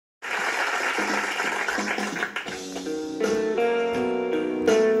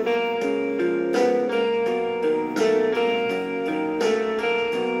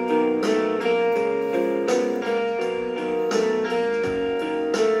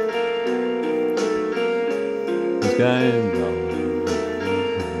kind of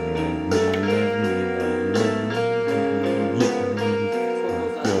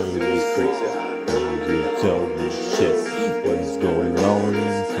tell me shit. What's going on?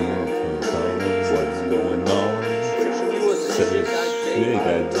 What's going on? Say shit, I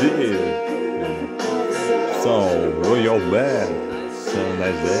did. So, you're bad. So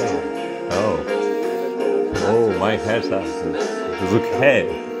nice day. Oh, my hair's is okay.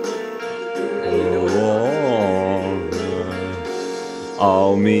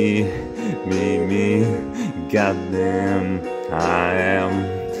 Oh, me, goddamn,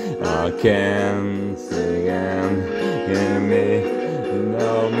 I can't sing again, give me,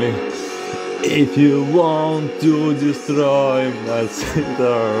 if you want to destroy my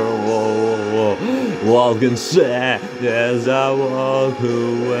sister, walk and say, as I walk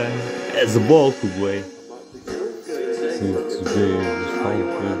away,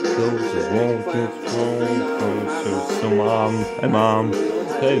 Mom,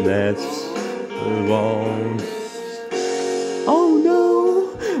 hey, that's wrong. Oh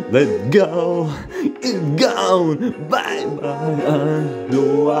no, let go, it's gone, bye bye.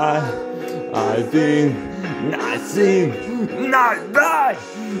 I think, not die.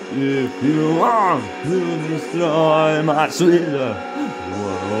 If you want to destroy my sweeter,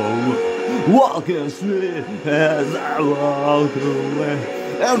 walk and sweet as I walk away.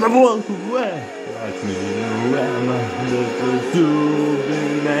 Watch me to be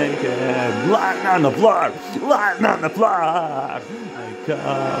naked, lying on the floor, I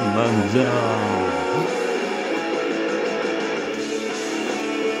come undone.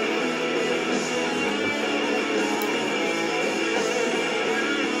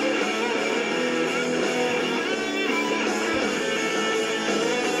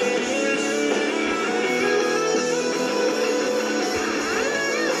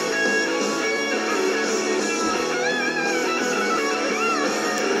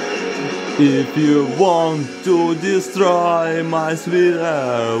 If you want to destroy my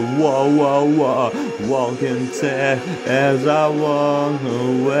sweetheart, walk and take as I walk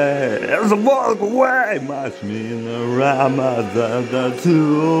away, march me in the Ramadan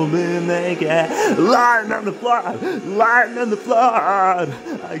to be naked, lying on the floor,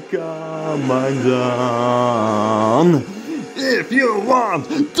 I come undone. If you want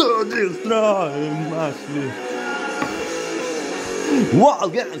to destroy my sweetheart,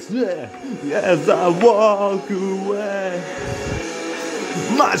 walk and say, yes, I walk away.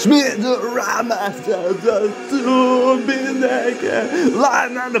 March me in the Ramadan to be naked,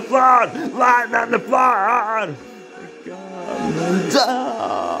 lying on the floor, come undone.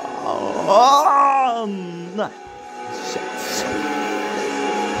 Shit.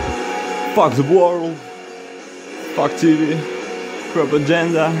 Fuck the world, fuck TV,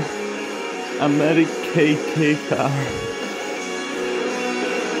 propaganda, America.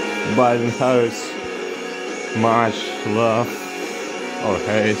 Biden Harris, much love or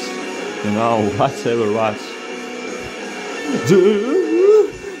hate, you know, whatever what.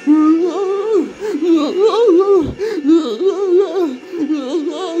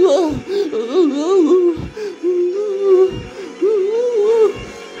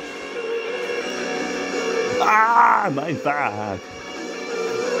 My back.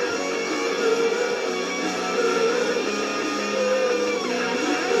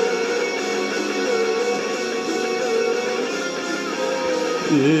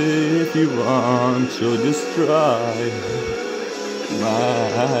 If you want to destroy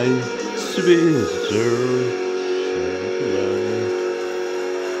my sister,